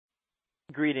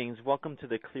Greetings. Welcome to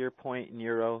the ClearPoint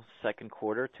Neuro second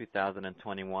quarter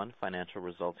 2021 financial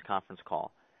results conference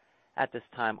call. At this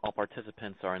time, all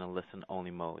participants are in a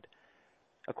listen-only mode.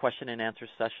 A question and answer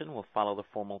session will follow the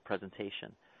formal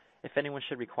presentation. If anyone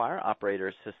should require operator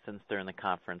assistance during the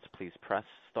conference, please press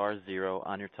star zero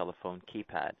on your telephone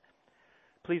keypad.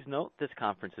 Please note this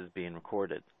conference is being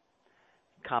recorded.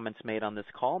 Comments made on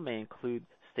this call may include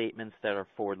statements that are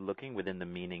forward-looking within the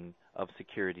meaning of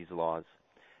securities laws.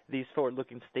 These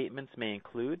forward-looking statements may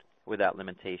include, without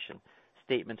limitation,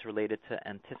 statements related to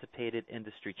anticipated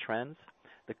industry trends,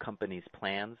 the company's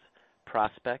plans,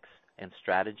 prospects, and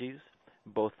strategies,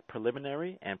 both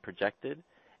preliminary and projected,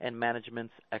 and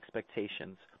management's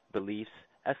expectations, beliefs,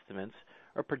 estimates,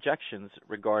 or projections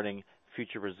regarding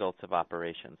future results of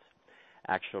operations.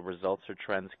 Actual results or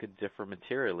trends could differ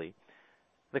materially.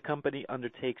 The company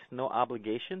undertakes no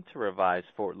obligation to revise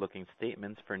forward-looking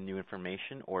statements for new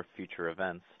information or future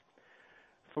events.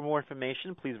 For more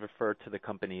information, please refer to the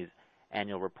company's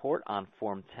annual report on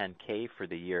Form 10-K for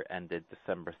the year ended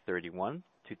December 31,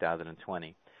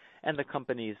 2020, and the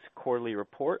company's quarterly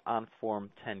report on Form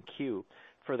 10-Q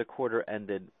for the quarter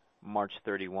ended March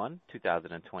 31,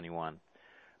 2021,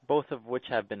 both of which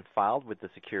have been filed with the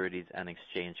Securities and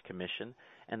Exchange Commission,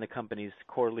 and the company's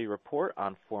quarterly report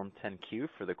on Form 10-Q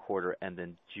for the quarter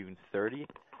ended June 30,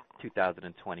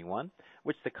 2021,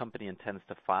 which the company intends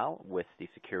to file with the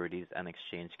Securities and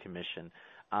Exchange Commission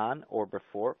on or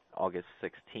before August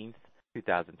 16,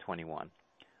 2021.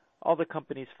 All the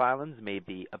company's filings may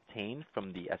be obtained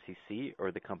from the SEC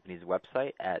or the company's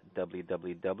website at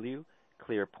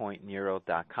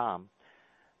www.clearpointneuro.com.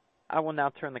 I will now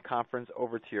turn the conference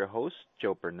over to your host,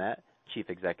 Joe Burnett, Chief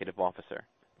Executive Officer.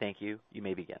 Thank you. You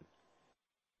may begin.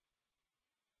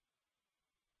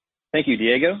 Thank you,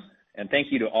 Diego, and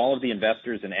thank you to all of the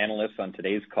investors and analysts on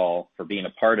today's call for being a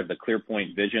part of the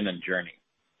ClearPoint vision and journey.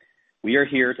 We are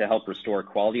here to help restore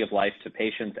quality of life to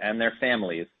patients and their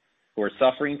families who are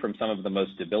suffering from some of the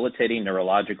most debilitating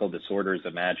neurological disorders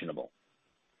imaginable.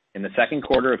 In the second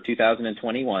quarter of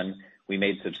 2021, we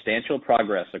made substantial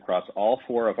progress across all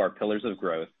four of our pillars of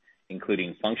growth,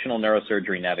 including functional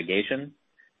neurosurgery navigation,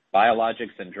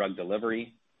 biologics and drug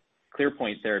delivery,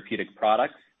 ClearPoint therapeutic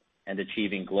products, and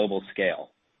achieving global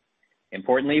scale.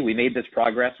 Importantly, we made this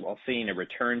progress while seeing a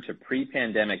return to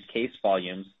pre-pandemic case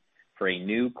volumes for a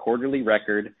new quarterly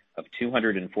record of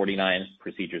 249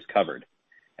 procedures covered,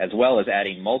 as well as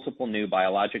adding multiple new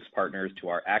biologics partners to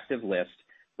our active list,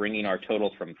 bringing our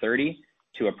total from 30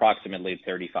 to approximately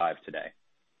 35 today.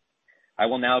 I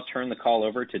will now turn the call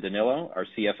over to Danilo, our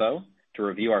CFO, to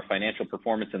review our financial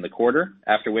performance in the quarter,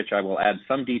 after which I will add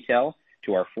some detail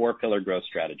to our four-pillar growth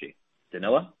strategy.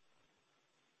 Danilo?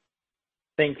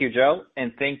 Thank you, Joe,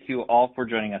 and thank you all for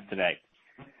joining us today.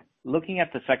 Looking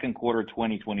at the second quarter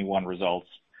 2021 results,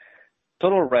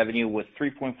 total revenue was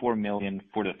 $3.4 million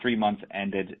for the 3 months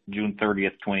ended June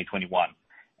 30th, 2021,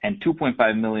 and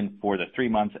 $2.5 million for the 3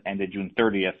 months ended June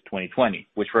 30th, 2020,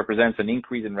 which represents an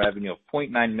increase in revenue of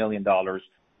 $0.9 million or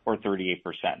 38%.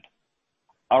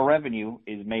 Our revenue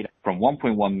is made from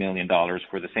 $1.1 million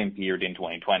for the same period in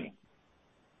 2020.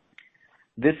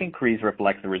 This increase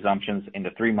reflects the resumptions in the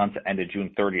 3 months ended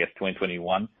June 30th,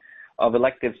 2021, of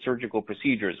elective surgical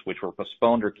procedures which were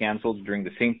postponed or canceled during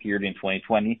the same period in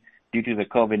 2020 due to the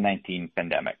COVID-19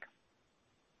 pandemic.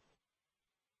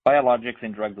 Biologics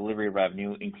and drug delivery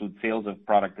revenue include sales of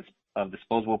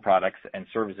disposable products and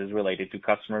services related to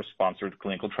customer-sponsored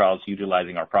clinical trials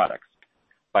utilizing our products.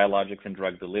 Biologics and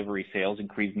drug delivery sales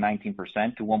increased 19%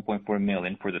 to $1.4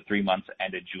 million for the 3 months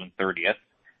ended June 30th,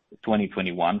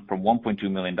 2021, from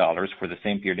 $1.2 million for the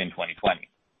same period in 2020.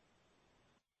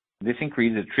 This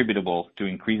increase is attributable to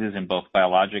increases in both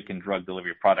biologic and drug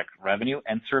delivery product revenue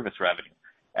and service revenue,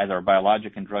 as our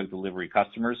biologic and drug delivery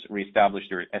customers reestablish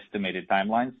their estimated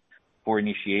timelines for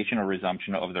initiation or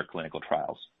resumption of their clinical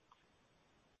trials.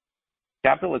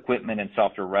 Capital equipment and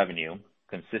software revenue,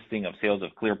 consisting of sales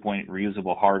of ClearPoint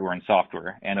reusable hardware and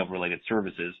software and of related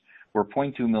services, were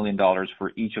 $0.2 million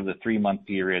for each of the 3-month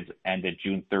periods ended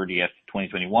June 30th,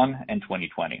 2021 and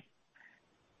 2020.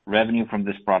 Revenue from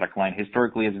this product line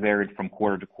historically has varied from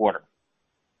quarter to quarter.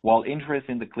 While interest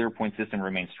in the ClearPoint system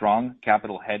remains strong,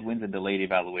 capital headwinds and delayed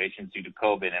evaluations due to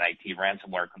COVID and IT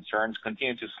ransomware concerns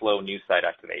continue to slow new site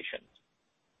activations.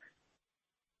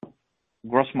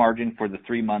 Gross margin for the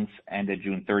 3 months ended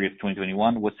June 30th,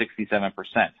 2021 was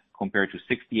 67%, compared to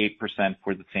 68%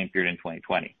 for the same period in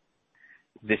 2020.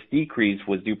 This decrease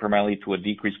was due primarily to a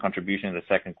decreased contribution in the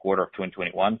second quarter of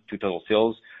 2021 to total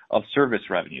sales of service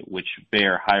revenue, which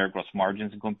bear higher gross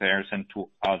margins in comparison to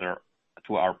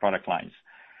our product lines.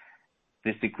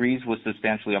 This decrease was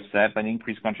substantially offset by an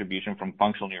increased contribution from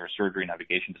functional neurosurgery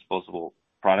navigation disposable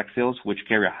product sales, which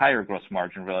carry a higher gross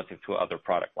margin relative to other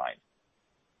product lines.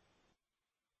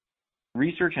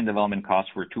 Research and development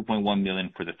costs were $2.1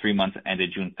 million for the 3 months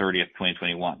ended June 30th,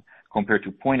 2021, compared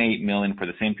to $0.8 million for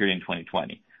the same period in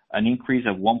 2020, an increase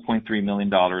of $1.3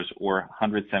 million or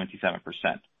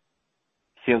 177%.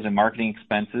 Sales and marketing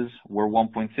expenses were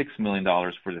 $1.6 million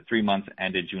for the 3 months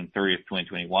ended June 30th,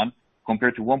 2021,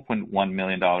 compared to $1.1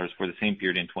 million for the same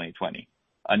period in 2020,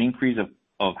 an increase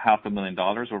of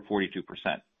 $500,000 or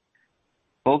 42%.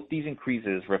 Both these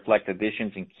increases reflect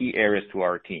additions in key areas to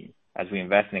our team as we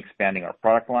invest in expanding our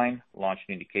product line, launch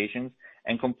indications,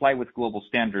 and comply with global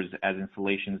standards as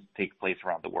installations take place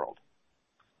around the world.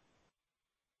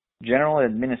 General and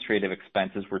administrative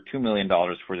expenses were $2 million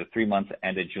for the 3 months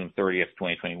ended June 30th,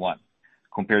 2021,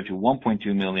 compared to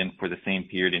 $1.2 million for the same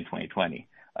period in 2020,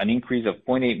 an increase of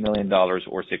 $0.8 million or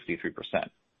 63%.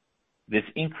 This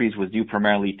increase was due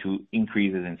primarily to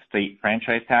increases in state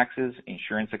franchise taxes,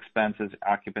 insurance expenses,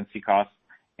 occupancy costs,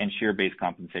 and share-based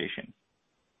compensation.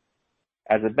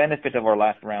 As a benefit of our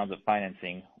last rounds of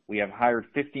financing, we have hired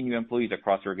 50 new employees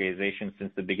across the organization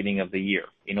since the beginning of the year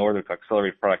in order to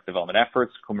accelerate product development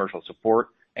efforts, commercial support,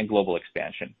 and global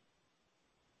expansion.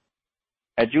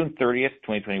 At June 30th,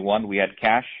 2021, we had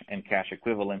cash and cash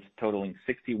equivalents totaling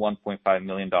 $61.5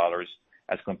 million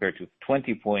as compared to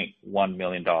 $20.1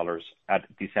 million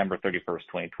at December 31st,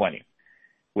 2020,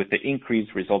 with the increase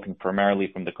resulting primarily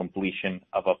from the completion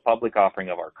of a public offering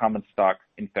of our common stock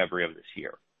in February of this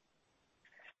year.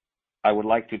 I would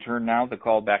like to turn now the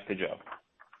call back to Joe.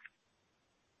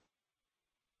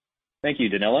 Thank you,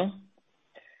 Danilo.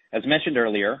 As mentioned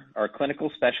earlier, our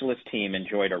clinical specialist team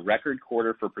enjoyed a record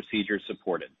quarter for procedures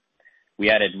supported.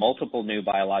 We added multiple new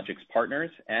biologics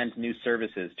partners and new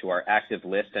services to our active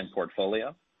list and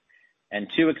portfolio, and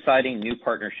 2 exciting new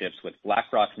partnerships with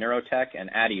Blackrock Neurotech and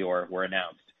Adeor were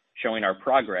announced, showing our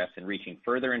progress in reaching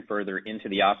further and further into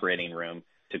the operating room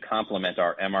to complement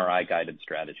our MRI-guided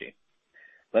strategy.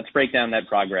 Let's break down that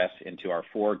progress into our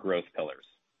 4 growth pillars.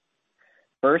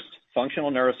 First,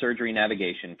 functional neurosurgery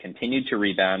navigation continued to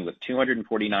rebound with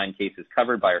 249 cases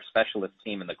covered by our specialist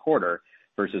team in the quarter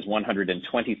versus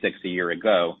 126 a year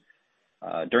ago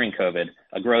during COVID,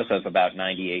 a growth of about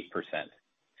 98%.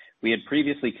 We had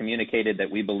previously communicated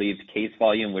that we believed case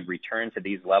volume would return to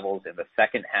these levels in the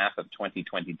second half of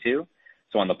 2022.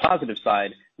 So on the positive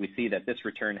side, we see that this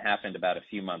return happened about a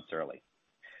few months early.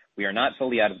 We are not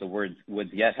fully out of the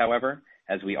woods yet, however,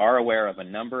 as we are aware of a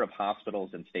number of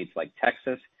hospitals in states like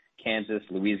Texas, Kansas,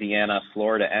 Louisiana,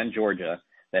 Florida, and Georgia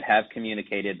that have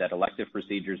communicated that elective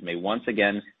procedures may once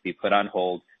again be put on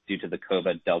hold due to the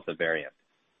COVID Delta variant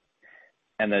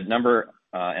and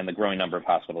the growing number of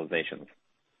hospitalizations.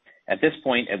 At this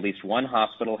point, at least 1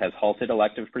 hospital has halted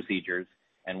elective procedures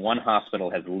and 1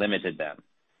 hospital has limited them.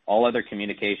 All other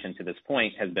communication to this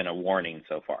point has been a warning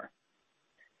so far.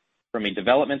 From a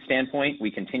development standpoint, we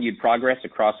continued progress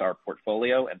across our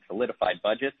portfolio and solidified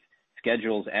budgets,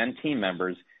 schedules, and team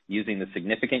members using the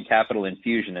significant capital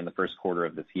infusion in the first quarter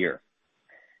of this year.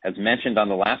 As mentioned on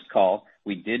the last call,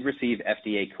 we did receive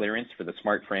FDA clearance for the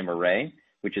SmartFrame Array,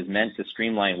 which is meant to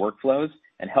streamline workflows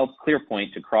and help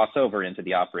ClearPoint to cross over into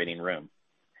the operating room.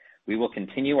 We will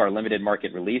continue our limited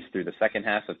market release through the second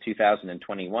half of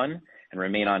 2021 and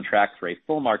remain on track for a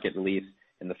full market release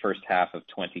in the first half of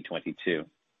 2022.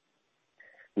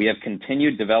 We have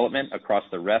continued development across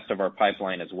the rest of our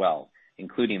pipeline as well,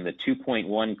 including the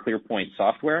 2.1 ClearPoint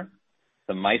software,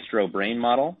 the Maestro brain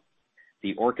model,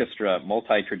 the Orchestra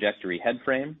multi-trajectory head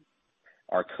frame,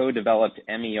 our co-developed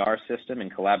MER system in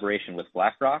collaboration with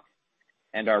Blackrock,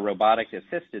 and our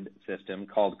robotic-assisted system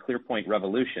called ClearPoint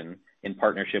Revolution in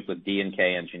partnership with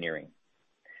D&K Engineering.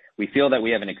 We feel that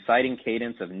we have an exciting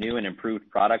cadence of new and improved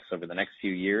products over the next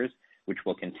few years, which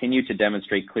will continue to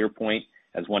demonstrate ClearPoint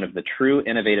as one of the true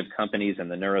innovative companies in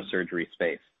the neurosurgery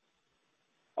space.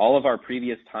 All of our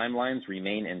previous timelines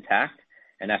remain intact,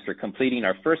 and after completing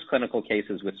our first clinical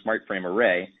cases with SmartFrame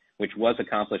Array, which was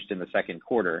accomplished in the second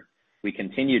quarter, we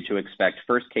continue to expect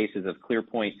first cases of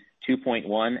ClearPoint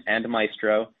 2.1 and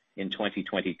Maestro in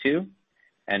 2022,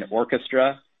 and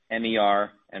Orchestra,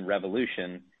 MER, and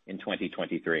Revolution in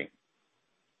 2023.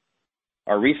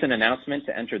 Our recent announcement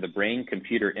to enter the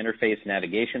brain-computer interface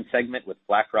navigation segment with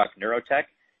Blackrock Neurotech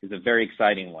is a very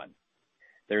exciting one.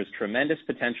 There is tremendous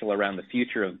potential around the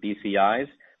future of BCIs,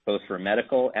 both for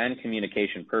medical and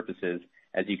communication purposes,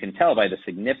 as you can tell by the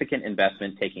significant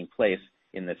investment taking place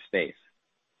in this space.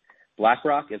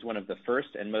 Blackrock is one of the first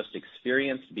and most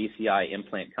experienced BCI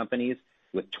implant companies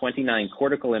with 29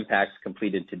 cortical impacts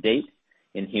completed to date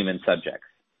in human subjects.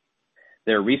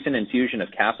 Their recent infusion of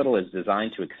capital is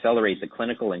designed to accelerate the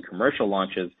clinical and commercial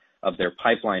launches of their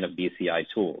pipeline of BCI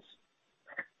tools.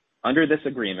 Under this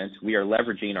agreement, we are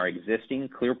leveraging our existing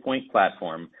ClearPoint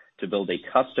platform to build a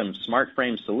custom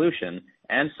SmartFrame solution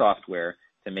and software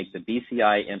to make the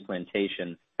BCI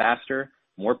implantation faster,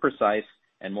 more precise,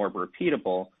 and more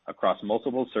repeatable across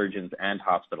multiple surgeons and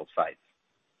hospital sites.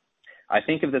 I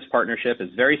think of this partnership as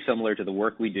very similar to the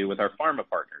work we do with our pharma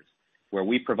partners, where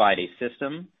we provide a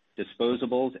system,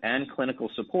 disposables, and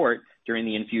clinical support during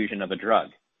the infusion of a drug.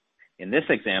 In this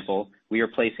example, we are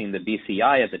placing the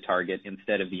BCI as a target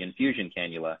instead of the infusion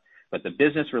cannula, but the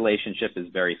business relationship is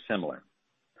very similar.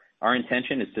 Our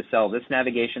intention is to sell this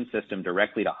navigation system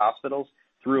directly to hospitals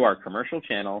through our commercial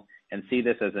channel and see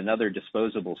this as another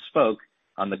disposable spoke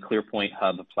on the ClearPoint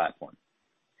Hub platform.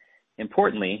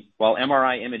 Importantly, while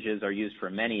MRI images are used for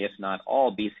many, if not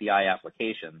all, BCI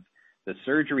applications, the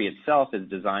surgery itself is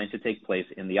designed to take place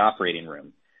in the operating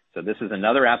room. So this is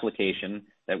another application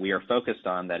that we are focused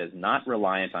on that is not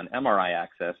reliant on MRI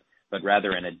access, but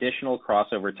rather an additional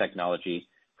crossover technology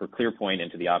for ClearPoint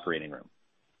into the operating room.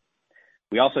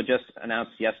 We also just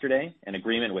announced yesterday an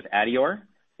agreement with Adeor,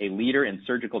 a leader in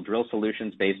surgical drill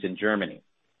solutions based in Germany.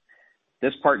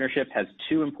 This partnership has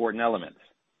two important elements.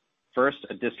 First,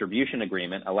 a distribution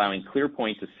agreement allowing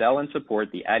ClearPoint to sell and support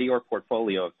the Adeor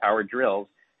portfolio of powered drills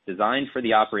designed for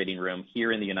the operating room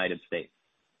here in the United States.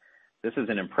 This is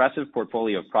an impressive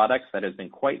portfolio of products that has been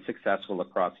quite successful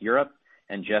across Europe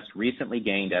and just recently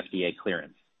gained FDA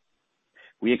clearance.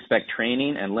 We expect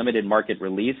training and limited market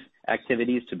release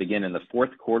activities to begin in the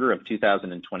fourth quarter of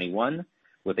 2021,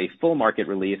 with a full market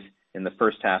release in the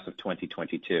first half of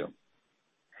 2022.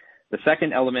 The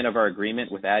second element of our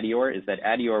agreement with Adeor is that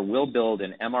Adeor will build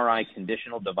an MRI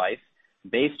conditional device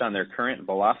based on their current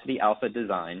Velocity Alpha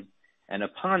design, and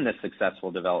upon this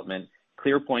successful development,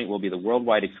 ClearPoint will be the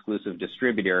worldwide exclusive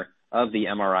distributor of the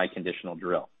MRI conditional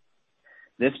drill.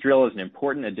 This drill is an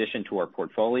important addition to our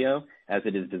portfolio as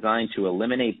it is designed to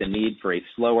eliminate the need for a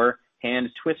slower hand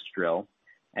twist drill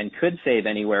and could save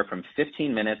anywhere from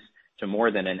 15 minutes to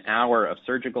more than an hour of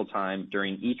surgical time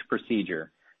during each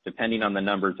procedure, depending on the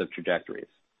numbers of trajectories.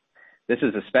 This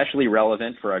is especially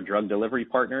relevant for our drug delivery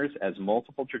partners as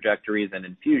multiple trajectories and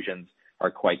infusions are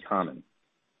quite common.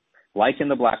 Like in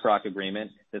the BlackRock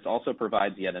agreement, this also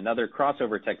provides yet another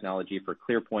crossover technology for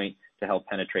ClearPoint to help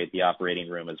penetrate the operating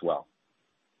room as well.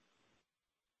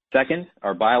 Second,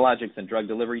 our biologics and drug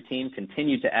delivery team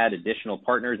continued to add additional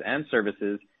partners and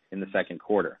services in the second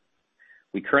quarter.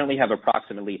 We currently have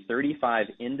approximately 35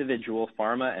 individual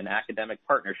pharma and academic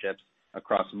partnerships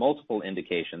across multiple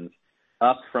indications,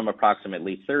 up from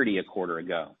approximately 30 a quarter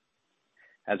ago.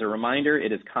 As a reminder,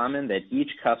 it is common that each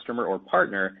customer or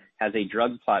partner has a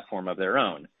drug platform of their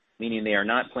own, meaning they are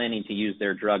not planning to use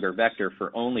their drug or vector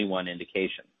for only one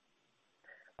indication.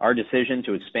 Our decision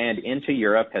to expand into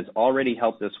Europe has already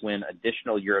helped us win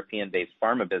additional European-based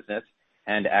pharma business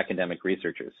and academic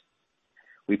researchers.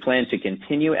 We plan to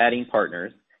continue adding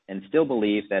partners and still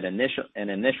believe that an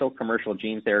initial commercial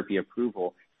gene therapy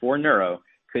approval for neuro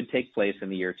could take place in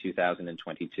the year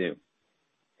 2022.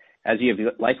 As you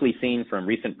have likely seen from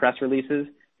recent press releases,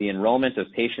 the enrollment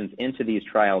of patients into these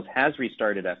trials has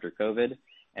restarted after COVID,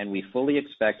 and we fully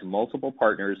expect multiple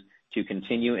partners to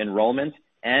continue enrollment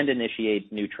and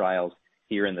initiate new trials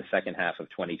here in the second half of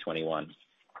 2021.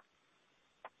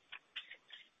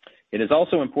 It is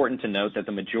also important to note that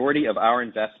the majority of our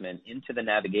investment into the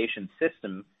navigation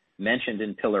system mentioned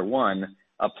in Pillar 1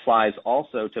 applies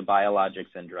also to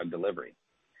biologics and drug delivery.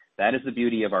 That is the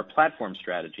beauty of our platform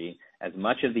strategy, as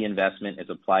much of the investment is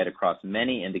applied across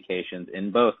many indications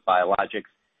in both biologics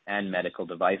and medical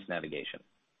device navigation.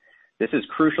 This is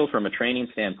crucial from a training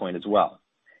standpoint as well.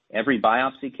 Every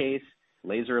biopsy case,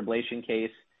 laser ablation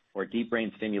case, or deep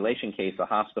brain stimulation case a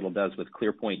hospital does with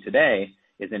ClearPoint today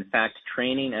is in fact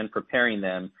training and preparing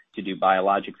them to do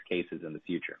biologics cases in the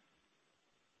future.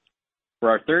 For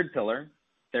our third pillar,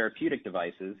 therapeutic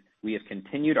devices, we have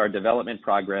continued our development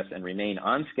progress and remain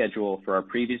on schedule for our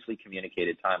previously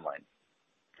communicated timelines.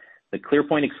 The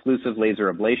ClearPoint exclusive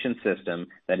laser ablation system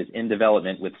that is in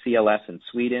development with CLS in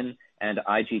Sweden and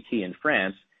IGT in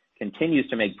France continues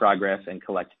to make progress and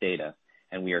collect data,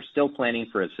 and we are still planning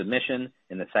for a submission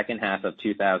in the second half of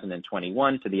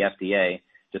 2021 to the FDA,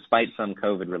 despite some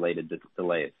COVID-related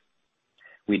delays.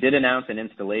 We did announce an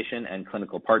installation and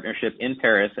clinical partnership in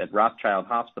Paris at Rothschild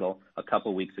Hospital a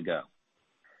couple weeks ago.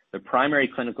 The primary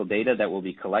clinical data that will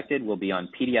be collected will be on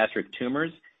pediatric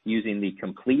tumors using the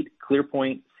complete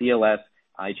ClearPoint CLS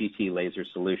IGT laser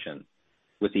solution,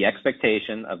 with the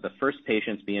expectation of the first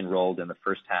patients being enrolled in the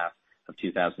first half of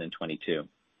 2022.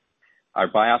 Our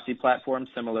biopsy platform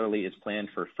similarly is planned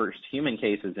for first human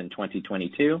cases in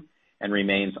 2022 and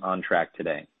remains on track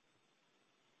today.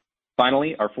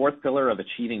 Finally, our fourth pillar of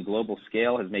achieving global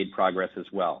scale has made progress as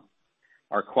well.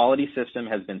 Our quality system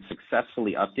has been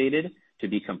successfully updated to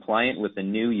be compliant with the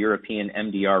new European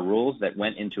MDR rules that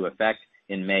went into effect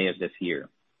in May of this year.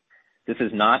 This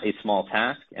is not a small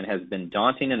task and has been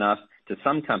daunting enough to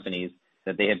some companies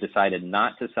that they have decided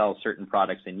not to sell certain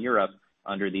products in Europe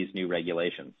under these new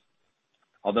regulations.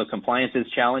 Although compliance is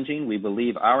challenging, we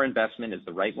believe our investment is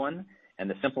the right one, and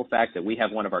the simple fact that we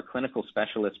have one of our clinical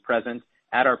specialists present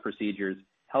at our procedures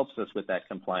helps us with that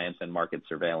compliance and market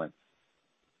surveillance.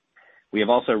 We have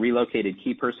also relocated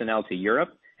key personnel to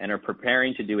Europe and are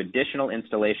preparing to do additional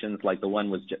installations like the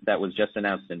one that was just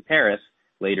announced in Paris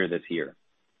later this year.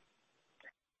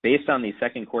 Based on the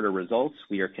second quarter results,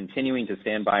 we are continuing to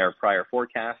stand by our prior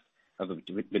forecast of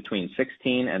between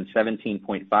 16 and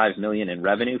 17.5 million in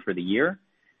revenue for the year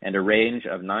and a range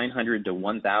of 900 to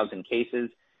 1,000 cases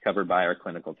covered by our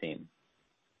clinical team.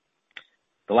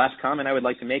 The last comment I would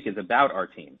like to make is about our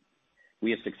team.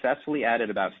 We have successfully added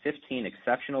about 15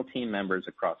 exceptional team members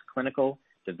across clinical,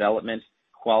 development,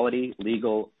 quality,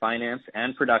 legal, finance,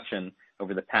 and production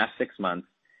over the past 6 months,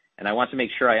 and I want to make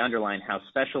sure I underline how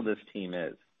special this team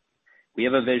is. We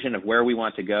have a vision of where we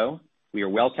want to go, we are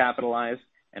well capitalized,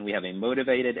 and we have a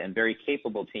motivated and very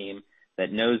capable team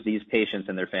that knows these patients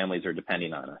and their families are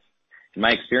depending on us. In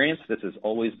my experience, this has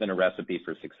always been a recipe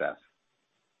for success.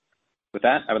 With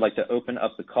that, I would like to open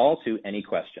up the call to any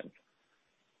questions.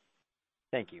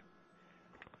 Thank you.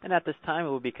 And at this time,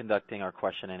 we will be conducting our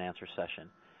question and answer session.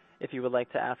 If you would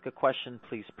like to ask a question,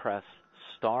 please press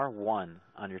star 1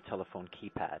 on your telephone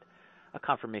keypad. A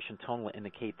confirmation tone will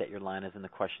indicate that your line is in the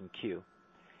question queue.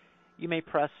 You may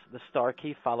press the star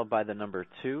key followed by the number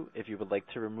 2 if you would like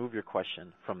to remove your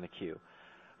question from the queue.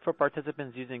 For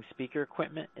participants using speaker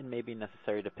equipment, it may be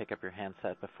necessary to pick up your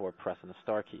handset before pressing the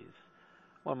star keys.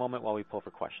 One moment while we pull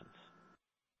for questions.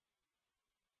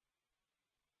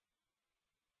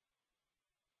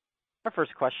 Our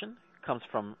first question comes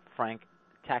from Frank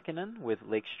Takkinen with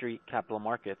Lake Street Capital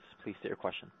Markets. Please state your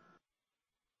question.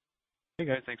 Hey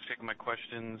guys, thanks for taking my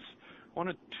questions. I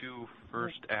wanted to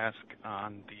first ask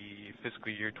on the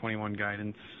fiscal year 21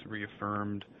 guidance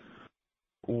reaffirmed,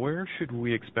 where should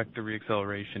we expect the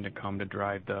reacceleration to come to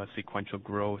drive the sequential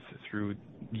growth through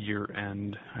year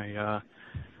end?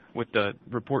 With the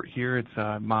report here,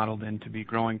 it's modeled in to be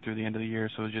growing through the end of the year,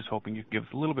 so I was just hoping you could give us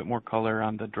a little bit more color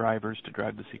on the drivers to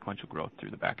drive the sequential growth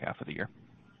through the back half of the year.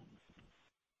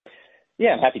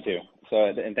 Yeah, I'm happy to.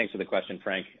 And thanks for the question,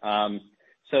 Frank.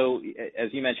 So as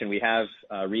you mentioned, we have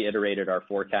reiterated our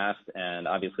forecast, and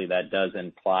obviously that does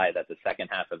imply that the second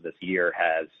half of this year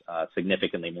has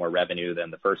significantly more revenue than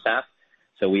the first half.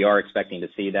 So we are expecting to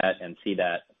see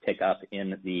that pick up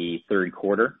in the third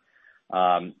quarter.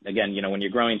 Again, when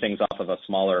you're growing things off of a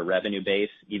smaller revenue base,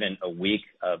 even a week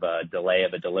of a delay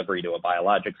of a delivery to a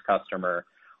biologics customer,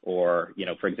 or,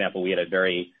 for example, we had a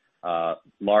very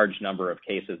large number of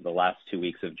cases the last 2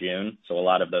 weeks of June. So a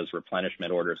lot of those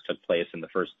replenishment orders took place in the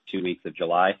first 2 weeks of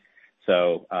July.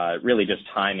 So really just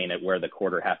timing it where the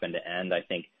quarter happened to end, I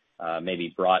think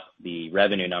maybe brought the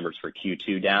revenue numbers for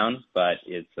Q2 down, but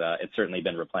it's certainly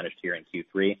been replenished here in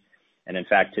Q3. And in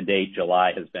fact, to date,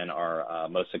 July has been our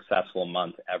most successful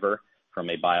month ever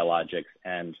from a biologics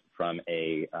and from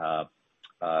a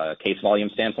case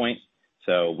volume standpoint.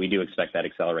 So we do expect that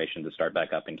acceleration to start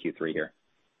back up in Q3 here.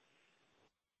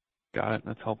 Got it.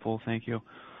 That's helpful. Thank you.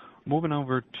 Moving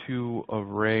over to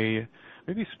Array,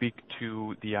 maybe speak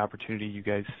to the opportunity you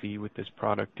guys see with this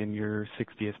product in your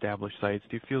 60 established sites.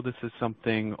 Do you feel this is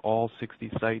something all 60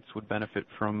 sites would benefit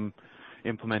from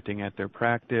implementing at their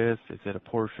practice? Is it a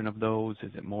portion of those?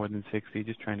 Is it more than 60?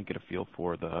 Just trying to get a feel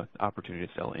for the opportunity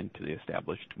to sell into the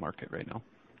established market right now.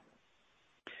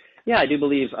 Yeah, I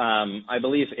believe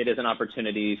it is an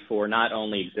opportunity for not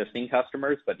only existing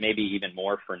customers, but maybe even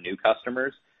more for new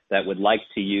customers that would like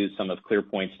to use some of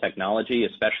ClearPoint's technology,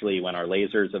 especially when our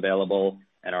laser is available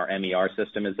and our MER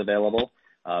system is available,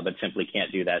 but simply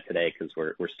can't do that today because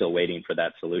we're still waiting for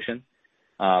that solution.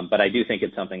 But I do think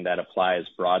it's something that applies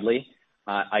broadly.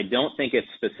 I don't think it's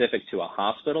specific to a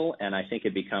hospital, and I think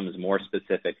it becomes more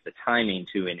specific, the timing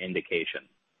to an indication.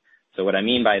 So what I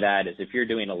mean by that is if you're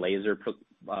doing a laser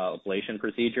ablation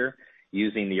procedure,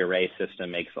 using the Array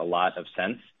system makes a lot of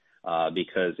sense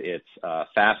because it's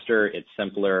faster, it's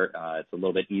simpler, it's a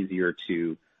little bit easier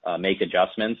to make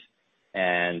adjustments.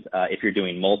 And if you're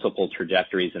doing multiple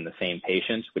trajectories in the same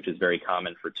patient, which is very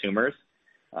common for tumors,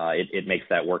 it makes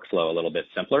that workflow a little bit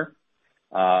simpler.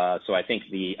 So I think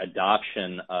the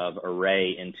adoption of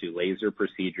Array into laser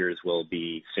procedures will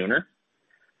be sooner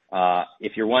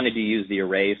If you wanted to use the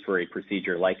array for a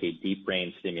procedure like a deep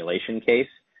brain stimulation case,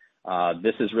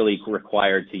 this is really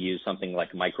required to use something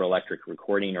like microelectric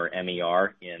recording or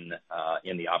MER in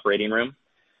the operating room.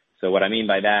 So what I mean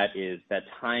by that is that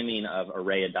timing of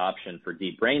array adoption for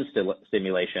deep brain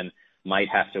stimulation might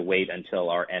have to wait until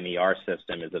our MER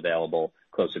system is available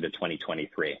closer to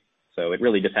 2023. So it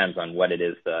really depends on what it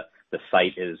is the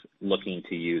site is looking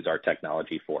to use our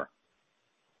technology for.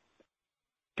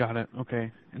 Got it.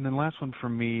 Okay. And then last one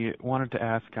from me, wanted to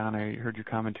ask on, I heard your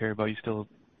commentary about you still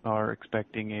are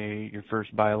expecting your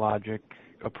first biologic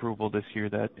approval this year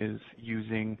that is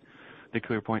using the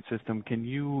ClearPoint system. Can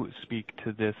you speak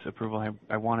to this approval?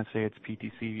 I want to say it's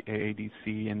PTC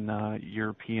AADC in the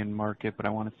European market, but I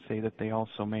want to say that they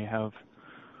also may have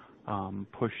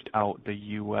pushed out the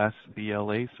U.S.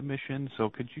 BLA submission. So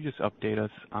could you just update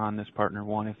us on this partner,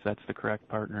 one, if that's the correct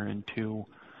partner, and two,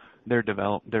 their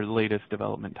latest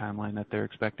development timeline that they're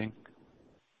expecting?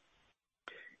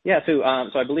 Yeah, so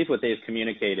I believe what they've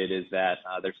communicated is that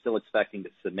they're still expecting to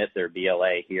submit their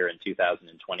BLA here in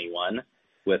 2021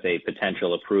 with a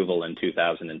potential approval in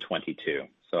 2022.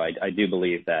 So I do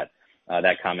believe that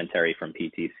that commentary from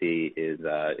PTC is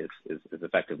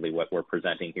effectively what we're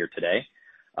presenting here today.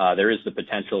 There is the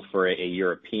potential for a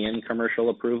European commercial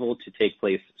approval to take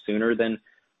place sooner than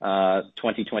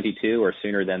 2022 or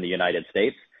sooner than the United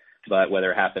States. But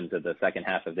whether it happens at the second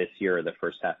half of this year or the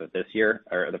first half of this year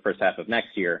or the first half of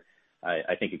next year,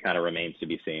 I think it kind of remains to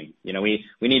be seen. You know, we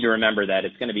need to remember that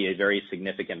it's going to be a very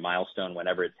significant milestone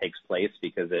whenever it takes place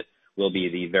because it will be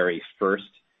the very first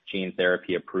gene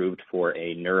therapy approved for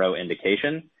a neuro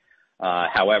indication.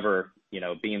 However, you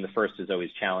know, being the first is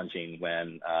always challenging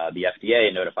when the FDA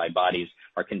and notified bodies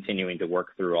are continuing to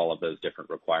work through all of those different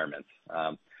requirements.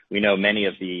 We know many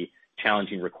of the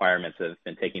challenging requirements have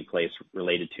been taking place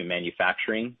related to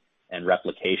manufacturing and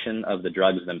replication of the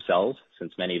drugs themselves,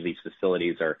 since many of these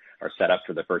facilities are set up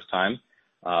for the first time.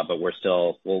 But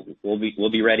we'll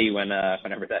be ready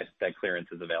whenever that clearance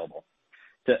is available.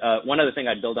 One other thing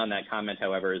I'd build on that comment,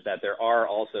 however, is that there are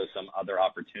also some other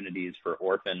opportunities for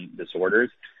orphan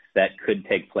disorders that could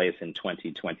take place in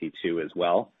 2022 as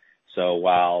well. So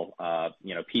while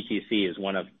PTC is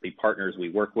one of the partners we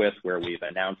work with, where we've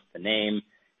announced the name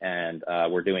and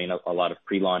we're doing a lot of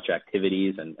pre-launch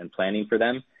activities and planning for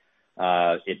them,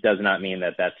 it does not mean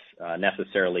that that's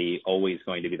necessarily always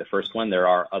going to be the first one. There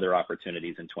are other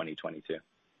opportunities in 2022.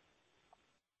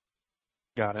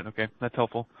 Got it. Okay, that's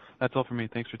helpful. That's all for me.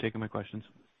 Thanks for taking my questions.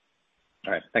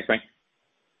 All right. Thanks, Frank.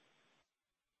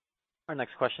 Our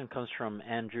next question comes from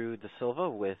Andrew D'Silva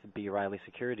with B. Riley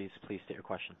Securities. Please state your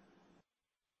question.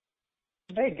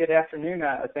 Hey, good afternoon.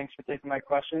 Thanks for taking my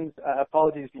questions.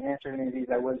 Apologies if you answered any of these.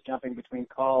 I was jumping between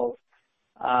calls.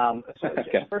 Okay.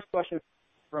 The first question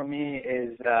from me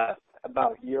is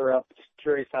about Europe. Just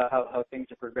curious how things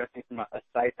are progressing from a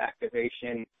site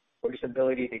activation or just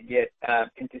ability to get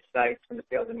into sites from the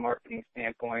sales and marketing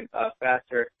standpoint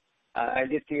faster. I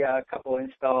did see a couple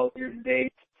installs year to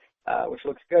date, which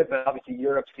looks good, but obviously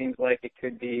Europe seems like it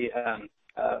could be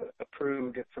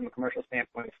approved from a commercial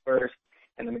standpoint first,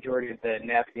 and the majority of the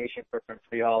navigation footprint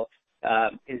for y'all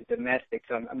is domestic.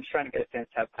 So I'm just trying to get a sense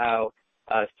of how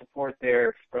support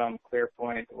there from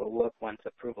ClearPoint will look once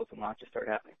approvals and launches start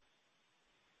happening.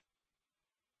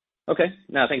 Okay.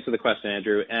 No, thanks for the question,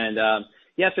 Andrew. And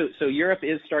so Europe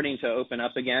is starting to open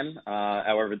up again.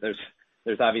 However,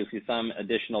 there's obviously some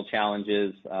additional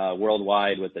challenges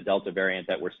worldwide with the Delta variant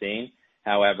that we're seeing.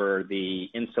 However, the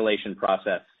installation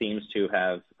process seems to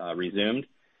have resumed.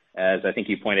 As I think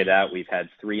you pointed out, we've had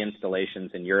 3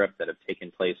 installations in Europe that have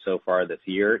taken place so far this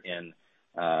year in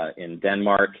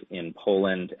Denmark, in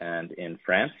Poland, and in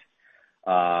France.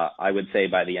 I would say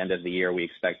by the end of the year, we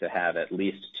expect to have at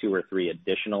least 2 or 3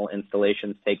 additional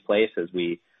installations take place as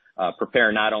we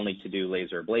prepare not only to do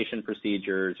laser ablation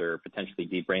procedures or potentially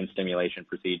deep brain stimulation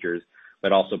procedures,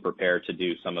 but also prepare to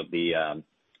do some of the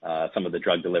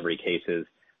drug delivery cases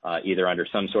either under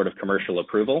some sort of commercial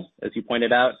approval, as you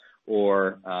pointed out,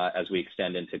 or as we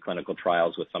extend into clinical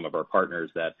trials with some of our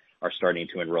partners that are starting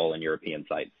to enroll in European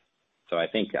sites. So I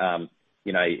think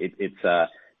it's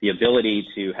the ability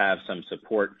to have some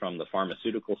support from the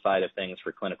pharmaceutical side of things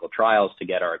for clinical trials to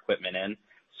get our equipment in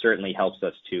certainly helps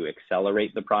us to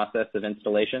accelerate the process of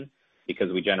installation,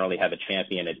 because we generally have a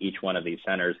champion at each one of these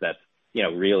centers that's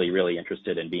really, really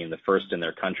interested in being the first in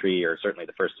their country or certainly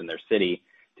the first in their city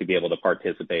to be able to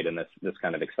participate in this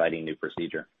kind of exciting new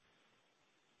procedure.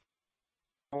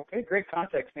 Okay, great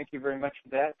context. Thank you very much for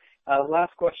that.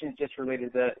 Last question is just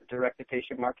related to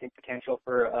direct-to-patient marketing potential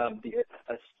for a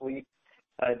sleep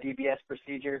DBS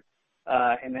procedure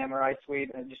in the MRI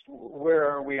suite. Just where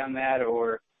are we on that,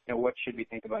 or what should we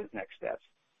think about as next steps?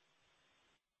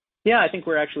 Yeah, I think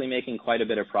we're actually making quite a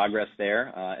bit of progress there.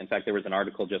 In fact, there was an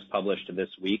article just published this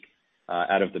week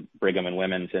out of the Brigham and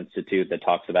Women's Institute that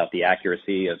talks about the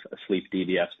accuracy of sleep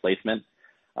DBS placement.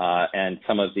 And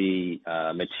some of the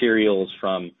materials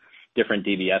from different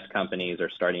DBS companies are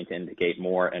starting to indicate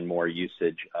more and more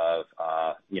usage of,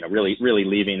 really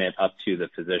leaving it up to the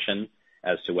physician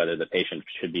as to whether the patient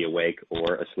should be awake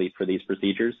or asleep for these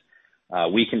procedures.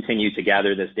 We continue to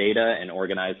gather this data and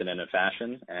organize it in a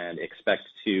fashion and expect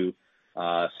to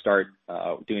start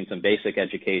doing some basic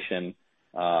education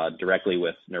directly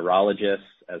with neurologists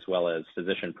as well as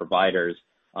physician providers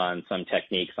on some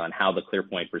techniques on how the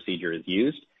ClearPoint procedure is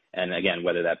used, and again,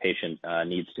 whether that patient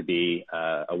needs to be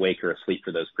awake or asleep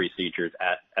for those procedures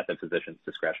at the physician's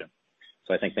discretion.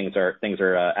 So I think things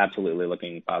are absolutely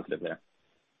looking positive there.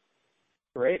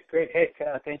 Great. Hey,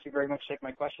 thank you very much for taking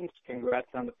my questions. Congrats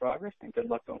on the progress and good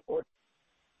luck going forward.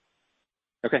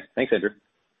 Okay, thanks, Andrew.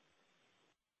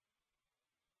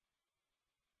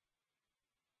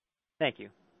 Thank you.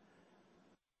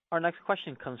 Our next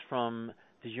question comes from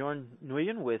Bjorn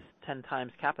Nguyen with 10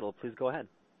 Times Capital. Please go ahead.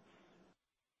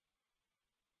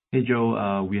 Hey,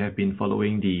 Joe. We have been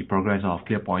following the progress of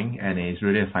ClearPoint, and it's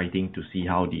really exciting to see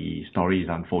how the story is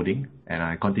unfolding. And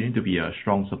I continue to be a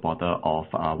strong supporter of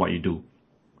what you do.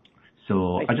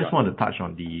 So I just want to touch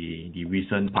on the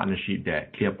recent partnership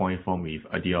that ClearPoint formed with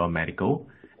Adeur Medical,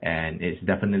 and it's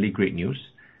definitely great news.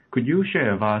 Could you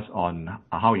share with us on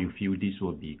how you feel this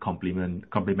will be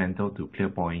complemental to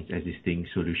ClearPoint's existing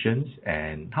solutions,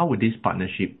 and how would this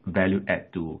partnership value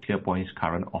add to ClearPoint's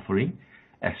current offering,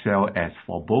 as well as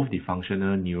for both the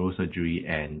functional neurosurgery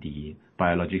and the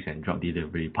biologics and drug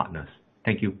delivery partners?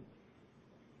 Thank you.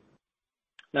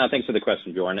 No, thanks for the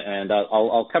question, Bjorn. And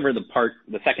I'll cover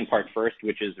the second part first,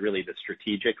 which is really the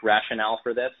strategic rationale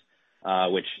for this,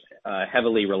 which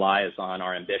heavily relies on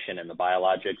our ambition in the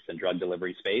biologics and drug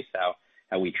delivery space, how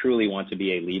we truly want to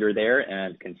be a leader there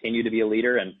and continue to be a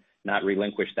leader and not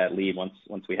relinquish that lead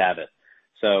once we have it.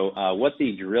 So what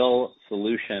the drill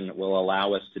solution will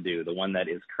allow us to do, the one that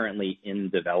is currently in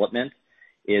development,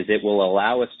 is it will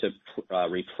allow us to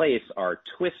replace our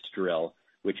twist drill,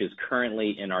 which is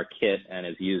currently in our kit and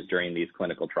is used during these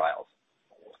clinical trials.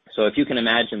 So if you can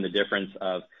imagine the difference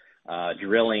of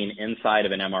drilling inside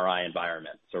of an MRI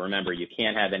environment. So remember, you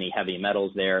can't have any heavy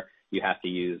metals there. You have to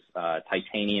use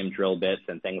titanium drill bits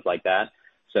and things like that.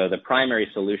 So the primary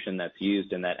solution that's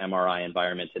used in that MRI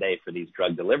environment today for these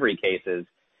drug delivery cases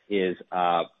is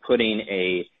putting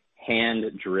a hand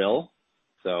drill,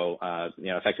 so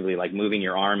effectively like moving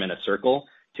your arm in a circle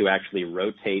to actually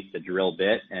rotate the drill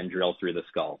bit and drill through the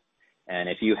skull. And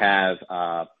if you have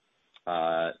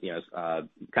kind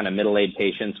of middle-aged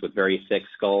patients with very thick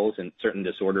skulls, and certain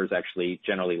disorders actually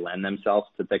generally lend themselves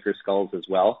to thicker skulls as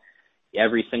well,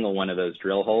 every single one of those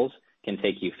drill holes can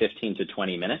take you 15 to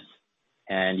 20 minutes.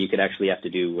 And you could actually have to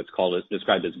do what's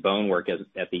described as bone work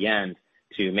at the end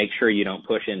to make sure you don't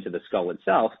push into the skull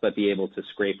itself, but be able to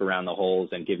scrape around the holes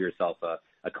and give yourself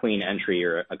a clean entry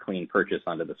or a clean purchase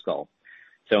onto the skull.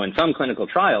 So in some clinical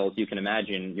trials, you can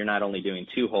imagine you're not only doing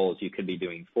 2 holes, you could be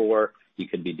doing 4, you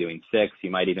could be doing 6,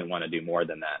 you might even want to do more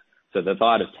than that. So the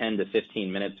thought of 10 to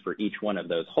 15 minutes for each one of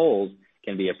those holes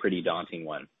can be a pretty daunting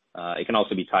one. It can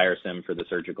also be tiresome for the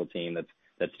surgical team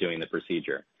that's doing the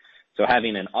procedure. So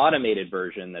having an automated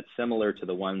version that's similar to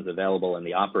the ones available in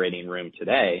the operating room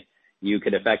today, you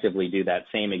could effectively do that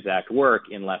same exact work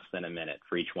in less than a minute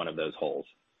for each one of those holes.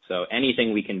 So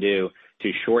anything we can do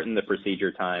to shorten the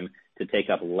procedure time, to take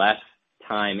up less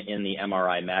time in the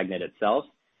MRI magnet itself,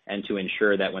 and to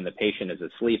ensure that when the patient is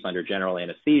asleep under general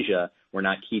anesthesia, we're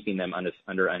not keeping them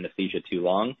under anesthesia too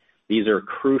long. These are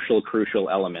crucial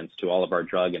elements to all of our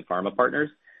drug and pharma partners.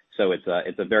 So it's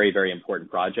a very, very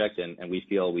important project, and we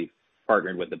feel we've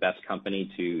partnered with the best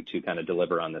company to kind of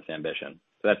deliver on this ambition.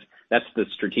 So that's the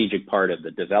strategic part of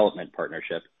the development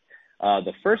partnership.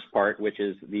 The first part, which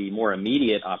is the more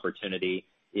immediate opportunity,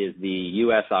 is the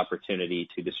U.S. opportunity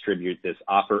to distribute this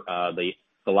the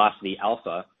Velocity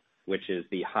Alpha, which is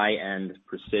the high-end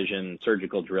precision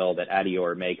surgical drill that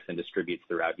Adeur makes and distributes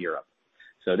throughout Europe.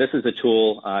 So this is a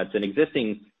tool. It's an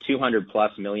existing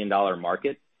 $200+ million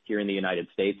market here in the United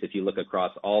States. If you look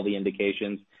across all the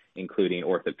indications, including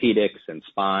orthopedics and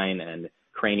spine and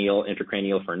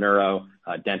intracranial for neuro,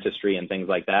 dentistry and things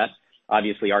like that.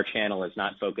 Obviously, our channel is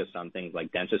not focused on things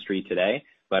like dentistry today,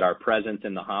 but our presence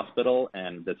in the hospital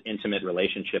and this intimate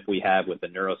relationship we have with the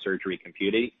neurosurgery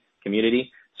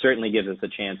community certainly gives us a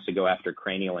chance to go after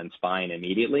cranial and spine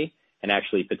immediately and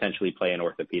actually potentially play in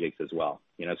orthopedics as well.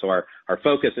 So our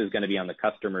focus is going to be on the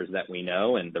customers that we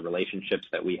know and the relationships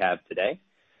that we have today.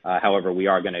 However, we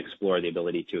are going to explore the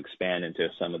ability to expand into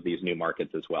some of these new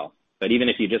markets as well. But even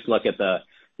if you just look at the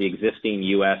existing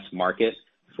U.S. market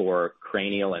for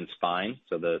cranial and spine,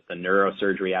 so the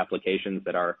neurosurgery applications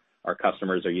that our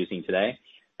customers are using today,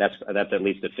 that's at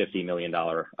least a $50 million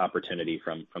opportunity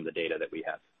from the data that we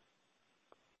have.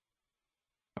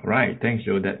 All right. Thanks,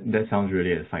 Joe. That sounds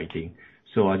really exciting.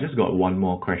 So I just got one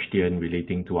more question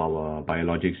relating to our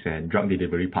biologics and drug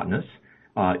delivery partners.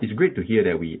 It's great to hear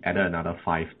that we added another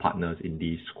 5 partners in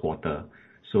this quarter.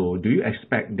 So do you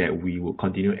expect that we will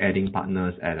continue adding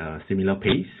partners at a similar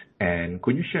pace? And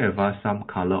could you share with us some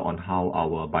color on how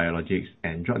our biologics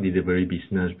and drug delivery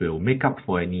business will make up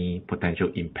for any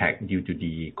potential impact due to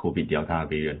the COVID Delta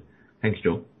variant? Thanks,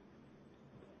 Joe.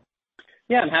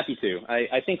 Yeah, I'm happy to.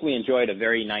 I think we enjoyed a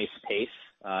very nice pace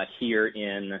here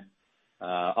in,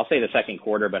 I'll say the second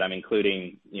quarter, but I'm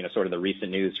including, sort of the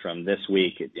recent news from this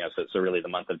week, so really the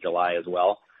month of July as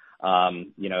well.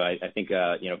 I think,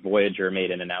 Voyager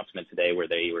made an announcement today where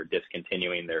they were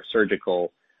discontinuing their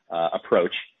surgical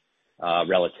approach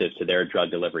relative to their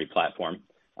drug delivery platform.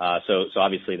 So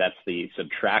obviously that's the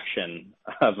subtraction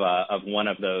of one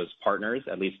of those partners,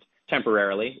 at least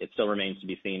temporarily. It still remains to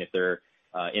be seen if they're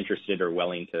interested or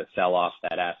willing to sell off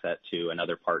that asset to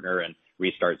another partner and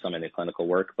restart some of the clinical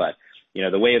work. But,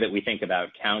 the way that we think about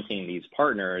counting these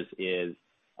partners is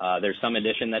there's some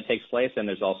addition that takes place and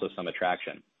there's also some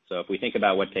attraction. So if we think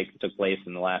about what took place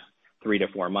in the last 3 to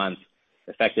 4 months,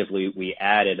 effectively we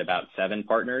added about 7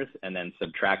 partners and then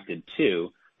subtracted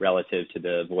 2 relative to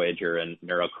the Voyager and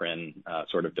Neurocrine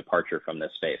sort of departure from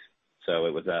this space. So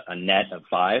it was a net of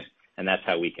 5, and that's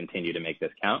how we continue to make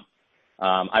this count.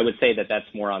 I would say that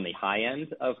that's more on the high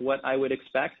end of what I would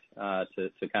expect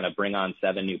to kind of bring on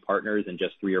 7 new partners in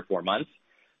just 3 or 4 months.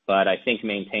 But I think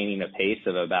maintaining a pace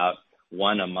of about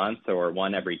 1 a month or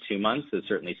 1 every 2 months is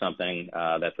certainly something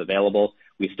that's available.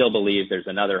 We still believe there's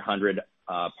another 100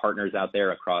 partners out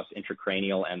there across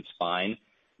intracranial and spine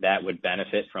that would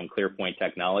benefit from ClearPoint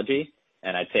technology.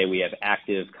 And I'd say we have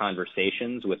active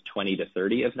conversations with 20 to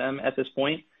 30 of them at this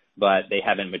point, but they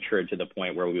haven't matured to the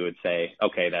point where we would say,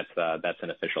 okay, that's an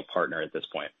official partner at this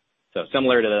point. So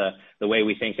similar to the way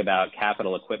we think about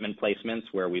capital equipment placements,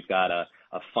 where we've got a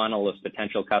funnel of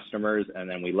potential customers and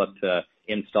then we look to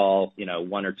install,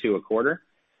 1 or 2 a quarter.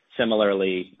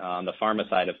 Similarly, on the pharma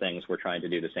side of things, we're trying to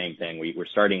do the same thing. We're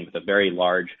starting with a very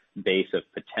large base of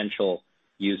potential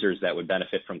users that would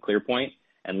benefit from ClearPoint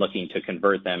and looking to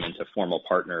convert them into formal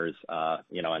partners,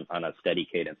 on a steady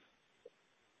cadence.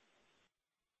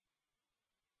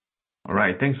 All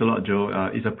right. Thanks a lot, Joe.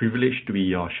 It's a privilege to be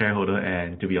your shareholder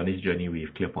and to be on this journey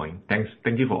with ClearPoint.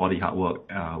 Thank you for all the hard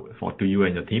work to you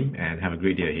and your team, and have a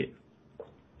great day ahead.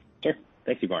 Sure.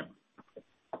 Thank you, Warren.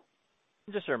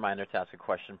 Just a reminder, to ask a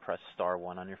question, press star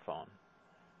 1 on your phone.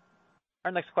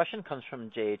 Our next question comes from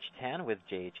JH Tan with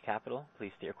JH Capital.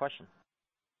 Please state your question.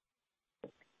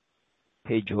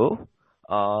 Hey, Joe.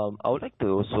 I would like to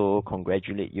also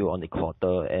congratulate you on the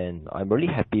quarter, and I'm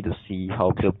really happy to see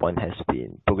how ClearPoint has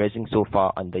been progressing so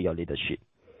far under your leadership.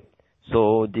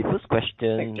 So the first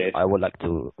question I would like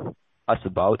to ask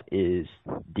about is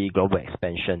the global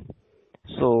expansion.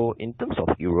 So in terms of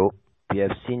Europe, we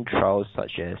have seen trials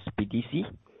such as PTC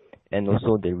and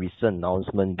also the recent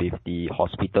announcement with the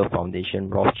Hospital Foundation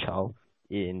Rothschild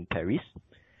in Paris.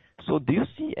 So do you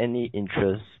see any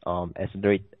interest,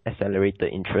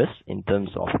 accelerated interest in terms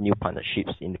of new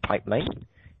partnerships in the pipeline?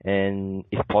 And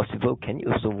if possible, can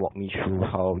you also walk me through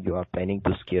how you are planning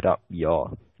to scale up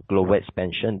your global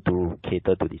expansion to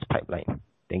cater to this pipeline?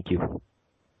 Thank you.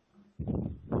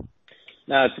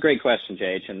 No, it's a great question,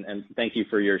 JH, and thank you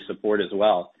for your support as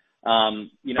well.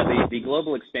 The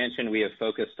global expansion we have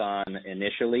focused on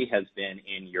initially has been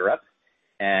in Europe.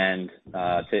 And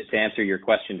to answer your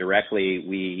question directly,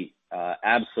 we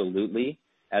absolutely,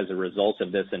 as a result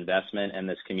of this investment and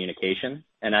this communication,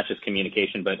 and not just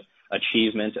communication, but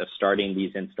achievement of starting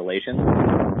these installations,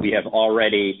 we have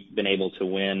already been able to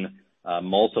win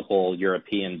multiple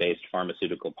European-based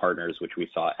pharmaceutical partners, which we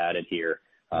saw added here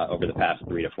over the past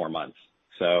 3 to 4 months.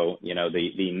 So,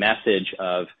 the message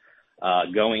of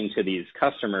going to these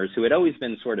customers who had always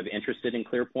been sort of interested in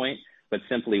ClearPoint, but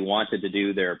simply wanted to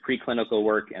do their preclinical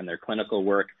work and their clinical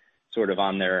work sort of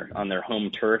on their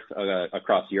home turf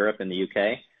across Europe and the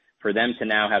UK. For them to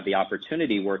now have the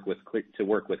opportunity to work with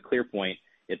ClearPoint,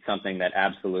 it's something that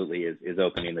absolutely is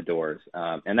opening the doors.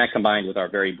 And that, combined with our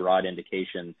very broad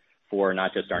indication for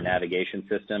not just our navigation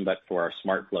system, but for our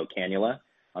SmartFlow cannula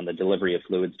on the delivery of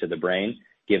fluids to the brain,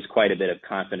 gives quite a bit of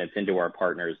confidence into our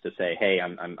partners to say, hey,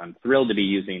 I'm thrilled to be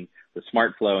using the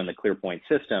SmartFlow and the ClearPoint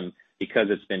system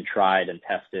because it's been tried and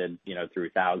tested,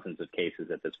 through thousands of cases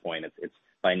at this point. It's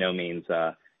by no means,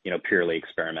 purely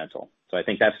experimental. So I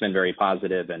think that's been very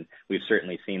positive, and we've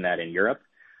certainly seen that in Europe.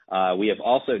 We have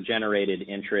also generated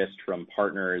interest from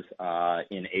partners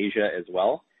in Asia as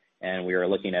well, and we are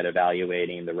looking at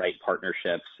evaluating the right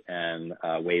partnerships and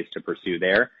ways to pursue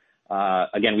there.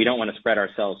 Again, we don't want to spread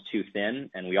ourselves too thin,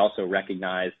 and we also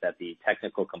recognize that the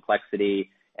technical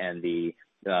complexity and the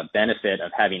benefit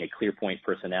of having a ClearPoint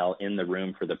personnel in the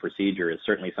room for the procedure is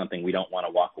certainly something we don't want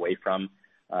to walk away from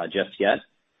just yet.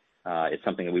 It's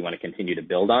something that we want to continue to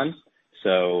build on.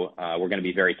 So we're going to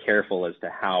be very careful as to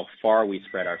how far we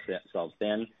spread ourselves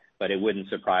thin, but it wouldn't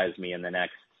surprise me in the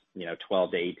next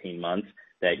 12 to 18 months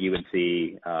that you would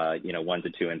see 1 to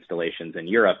 2 installations in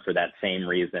Europe for that same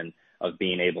reason of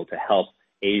being able to help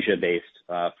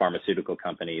Asia-based pharmaceutical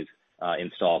companies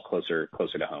install closer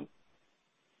to home.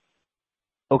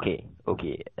 Okay.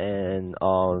 And,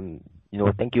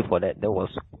 thank you for that. That was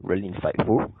really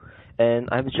insightful. And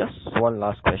I have just one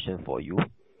last question for you.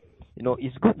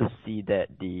 It's good to see that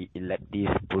the elective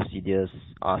procedures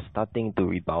are starting to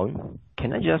rebound.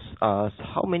 Can I just ask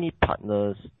how many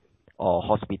partners or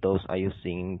hospitals are you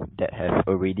seeing that have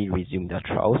already resumed their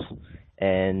trials?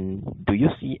 And do you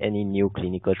see any new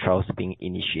clinical trials being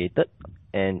initiated?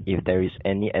 And if there is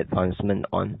any advancement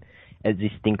on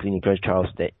existing clinical trials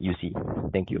that you see?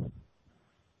 Thank you.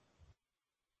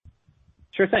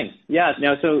 Sure thing. Yeah,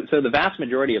 so the vast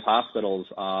majority of hospitals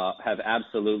have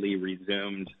absolutely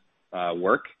resumed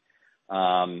work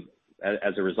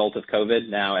as a result of COVID.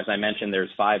 Now, as I mentioned, there's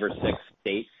 5 or 6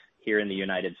 states here in the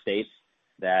United States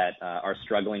that are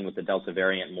struggling with the Delta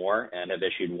variant more and have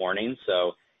issued warnings.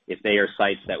 So if they are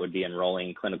sites that would be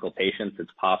enrolling clinical patients,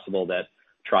 it's possible that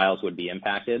trials would be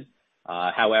impacted.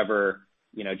 However,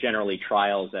 generally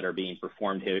trials that are being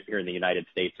performed here in the United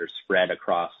States are spread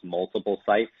across multiple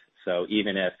sites. So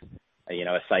even if,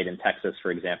 a site in Texas,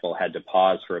 for example, had to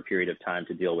pause for a period of time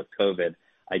to deal with COVID,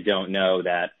 I don't know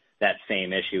that that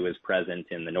same issue is present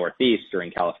in the Northeast or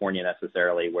in California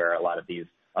necessarily, where a lot of these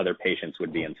other patients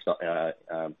would be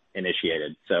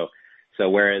initiated. So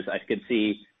whereas I could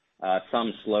see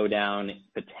some slowdown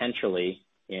potentially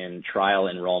in trial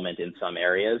enrollment in some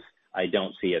areas, I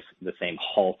don't see the same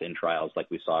halt in trials like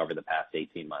we saw over the past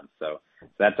 18 months. So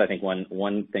that's, I think,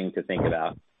 one thing to think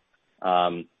about.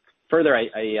 Further,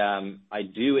 I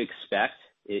do expect,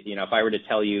 if I were to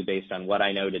tell you based on what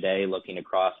I know today, looking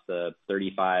across the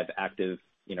 35 active,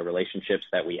 relationships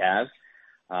that we have,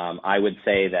 I would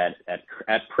say that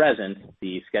at present,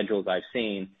 the schedules I've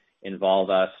seen involve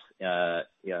us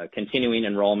continuing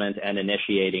enrollment and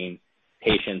initiating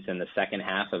patients in the second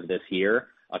half of this year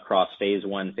across phase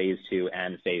 1, phase 2,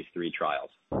 and phase 3 trials.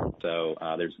 So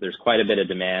there's quite a bit of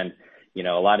demand. A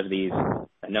lot of these,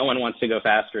 no one wants to go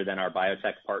faster than our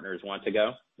biotech partners want to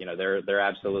go. They're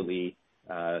absolutely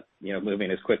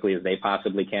moving as quickly as they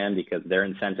possibly can because their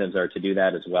incentives are to do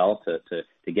that as well,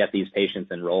 to get these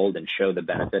patients enrolled and show the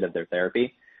benefit of their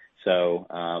therapy. So,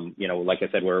 like I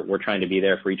said, we're trying to be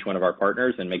there for each one of our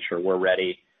partners and make sure we're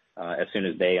ready as soon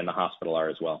as they and the hospital are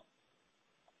as well.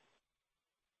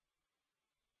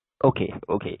 Okay.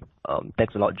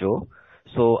 Thanks a lot, Joe.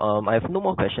 So I have no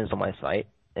more questions on my side,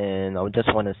 and I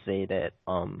just want to say that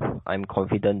I'm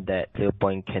confident that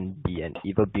ClearPoint can be an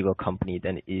even bigger company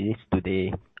than it is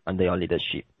today under your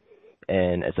leadership.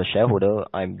 And as a shareholder,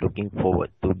 I'm looking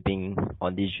forward to being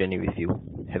on this journey with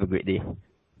you. Have a great day.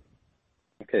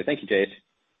 Okay, thank you, Jade.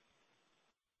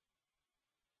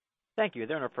 Thank you.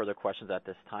 There are no further questions at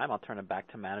this time. I'll turn it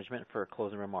back to management for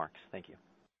closing remarks. Thank you.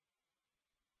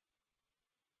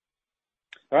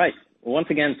 All right. Well, once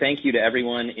again, thank you to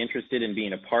everyone interested in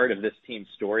being a part of this team's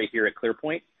story here at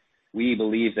ClearPoint. We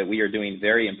believe that we are doing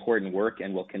very important work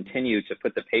and will continue to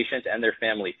put the patient and their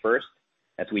family first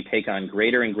as we take on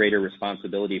greater and greater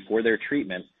responsibility for their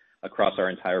treatment across our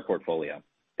entire portfolio.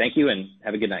 Thank you and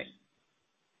have a good night.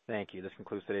 Thank you. This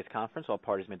concludes today's conference. All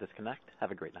parties may disconnect.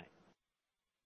 Have a great night.